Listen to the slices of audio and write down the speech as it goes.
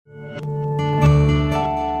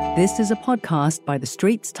This is a podcast by The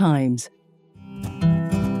Straits Times.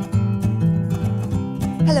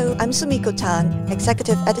 Hello, I'm Sumiko Tan,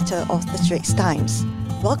 Executive Editor of The Straits Times.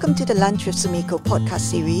 Welcome to the Lunch with Sumiko podcast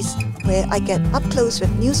series, where I get up close with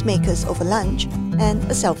newsmakers over lunch and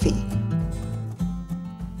a selfie.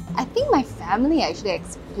 I think my family actually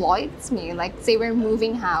exploits me. Like, say we're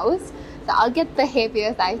moving house, so I'll get the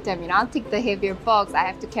heaviest item, I'll take the heavier box. I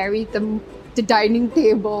have to carry the dining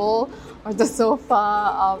table or the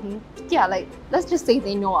sofa. Let's just say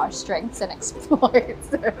they know our strengths and exploits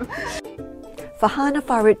them. Farhana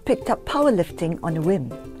Farid picked up powerlifting on a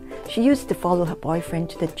whim. She used to follow her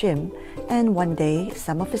boyfriend to the gym, and one day,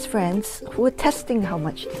 some of his friends, who were testing how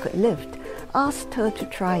much they could lift, asked her to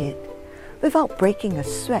try it. Without breaking a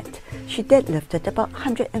sweat, she deadlifted about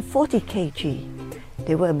 140 kg.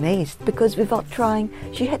 They were amazed because without trying,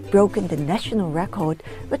 she had broken the national record,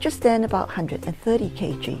 which was then about 130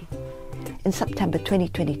 kg. In September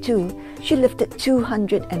 2022, she lifted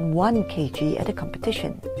 201 kg at a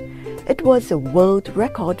competition. It was a world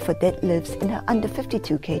record for deadlifts in her under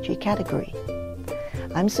 52 kg category.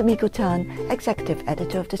 I'm Sumiko Tan, Executive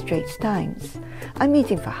Editor of The Straits Times. I'm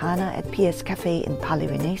meeting Farhana at PS Cafe in Palais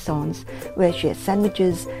Renaissance, where she has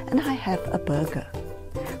sandwiches and I have a burger.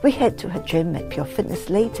 We head to her gym at Pure Fitness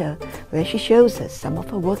later, where she shows us some of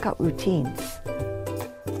her workout routines.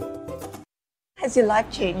 Has your life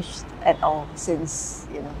changed at all since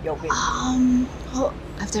your weight?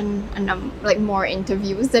 I've done more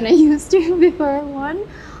interviews than I used to before one.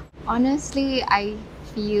 Honestly, I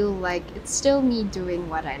feel like it's still me doing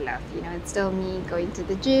what I love. It's still me going to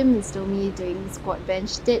the gym. It's still me doing squat, bench,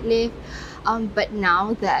 deadlift. But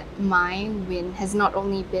now that my win has not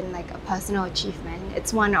only been like a personal achievement,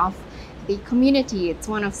 it's one of the community. It's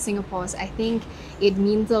one of Singapore's. I think it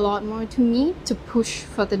means a lot more to me to push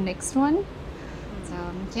for the next one.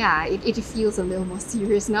 It feels a little more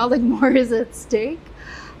serious now, like more is at stake.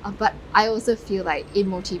 But I also feel like it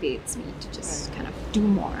motivates me to just kind of do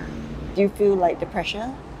more. Do you feel like the pressure?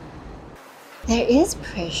 There is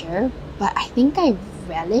pressure, but I think I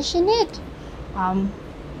relish in it.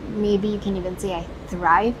 Maybe you can even say I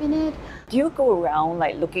thrive in it. Do you go around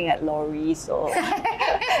looking at lorries or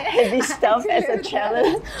heavy stuff as a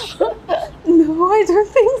challenge? No, I don't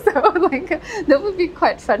think so. That would be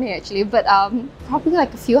quite funny actually. But probably a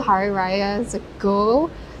few Hari Rayas ago,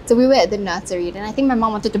 so we were at the nursery, and I think my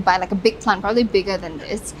mom wanted to buy a big plant, probably bigger than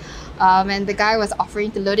this. And the guy was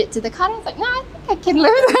offering to load it to the car, and I was like, no, I think I can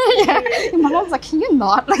load it. And my mom was like, can you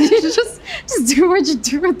not? You just do what you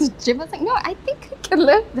do at the gym. I was like, no, I think I can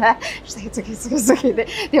load that. She's like, it's okay.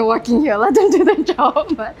 They're working here, let them do their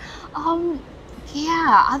job. But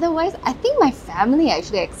otherwise, I think my family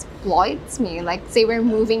actually exploits me. Like, say we're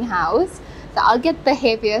moving house, so I'll get the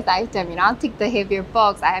heaviest item, I'll take the heavier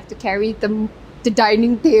box. I have to carry the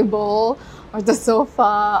dining table or the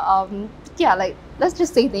sofa. Let's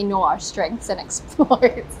just say they know our strengths and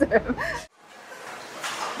exploits them.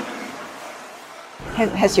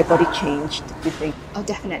 Has your body changed, do you think? Oh,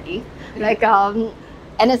 definitely.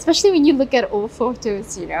 And especially when you look at old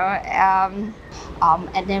photos, and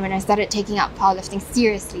then when I started taking up powerlifting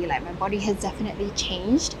seriously, my body has definitely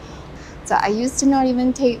changed. So I used to not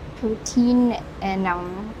even take protein, and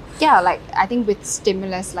I think with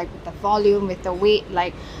stimulus, with the volume, with the weight,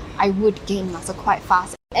 I would gain muscle quite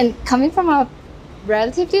fast. And coming from a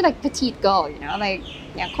relatively petite girl,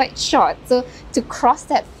 quite short, so to cross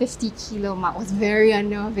that 50 kilo mark was very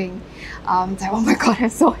unnerving. It's oh my god, I'm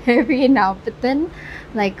so heavy now. But then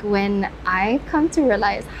when I come to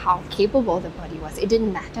realize how capable the body was, it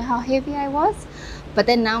didn't matter how heavy I was. But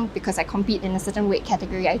then now, because I compete in a certain weight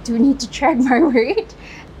category, I do need to track my weight.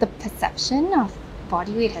 The perception of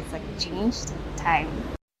body weight has changed in time.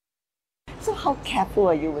 So how careful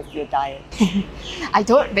are you with your diet? I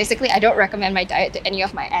don't recommend my diet to any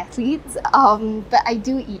of my athletes, but I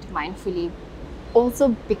do eat mindfully,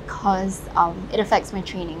 also because it affects my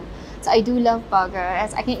training. So I do love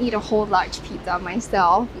burgers. I can eat a whole large pizza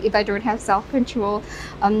myself if I don't have self-control.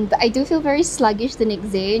 But I do feel very sluggish the next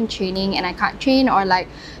day in training, and I can't train, or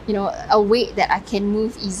a weight that I can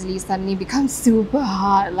move easily suddenly becomes super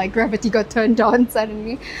hard, gravity got turned on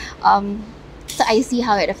suddenly. So I see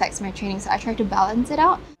how it affects my training, so I try to balance it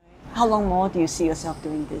out. How long more do you see yourself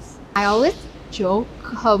doing this? I always joke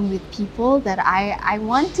with people that I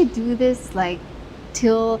want to do this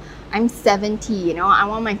till I'm 70, I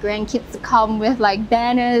want my grandkids to come with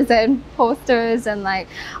banners and posters and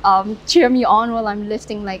cheer me on while I'm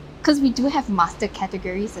lifting, because we do have master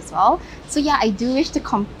categories as well. So yeah, I do wish to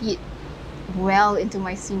compete well into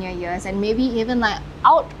my senior years, and maybe even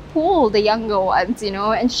outpull the younger ones,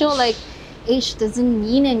 and show age doesn't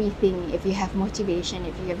mean anything if you have motivation,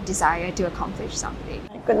 if you have desire to accomplish something.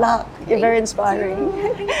 Good luck. You're very inspiring.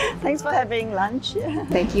 Thanks for having lunch.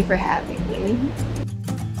 Thank you for having me.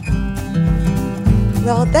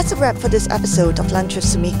 Well, that's a wrap for this episode of Lunch with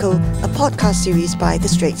Sumiko, a podcast series by The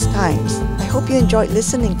Straits Times. I hope you enjoyed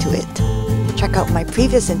listening to it. Check out my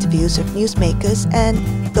previous interviews with newsmakers and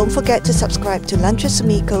don't forget to subscribe to Lunch with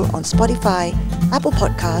Sumiko on Spotify, Apple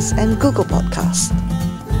Podcasts and Google Podcasts.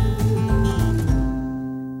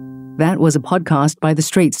 That was a podcast by The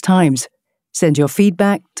Straits Times. Send your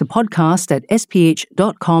feedback to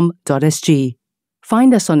podcast@sph.com.sg.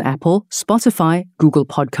 Find us on Apple, Spotify, Google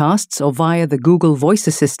Podcasts, or via the Google Voice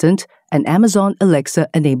Assistant and Amazon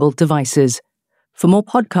Alexa-enabled devices. For more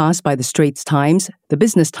podcasts by The Straits Times, The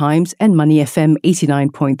Business Times, and Money FM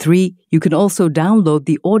 89.3, you can also download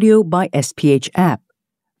the Audio by SPH app.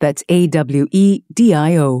 That's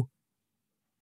AWEDIO.